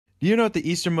Do you know what the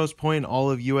easternmost point in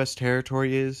all of U.S.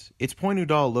 territory is? It's Point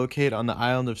Udall, located on the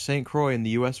island of St. Croix in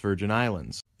the U.S. Virgin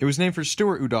Islands. It was named for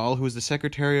Stuart Udall, who was the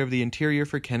Secretary of the Interior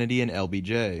for Kennedy and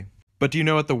LBJ. But do you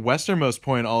know what the westernmost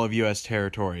point in all of U.S.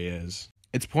 territory is?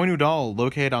 It's Point Udall,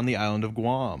 located on the island of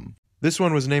Guam. This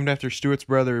one was named after Stuart's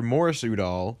brother Morris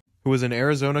Udall, who was an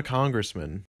Arizona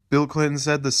congressman. Bill Clinton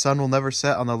said the sun will never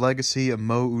set on the legacy of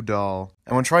Mo Udall.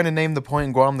 And when trying to name the point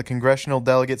in Guam, the congressional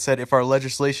delegate said if our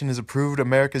legislation is approved,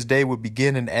 America's day would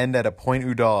begin and end at a Point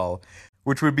Udall,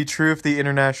 which would be true if the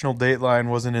international date line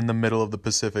wasn't in the middle of the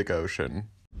Pacific Ocean.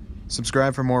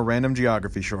 Subscribe for more random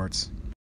geography shorts.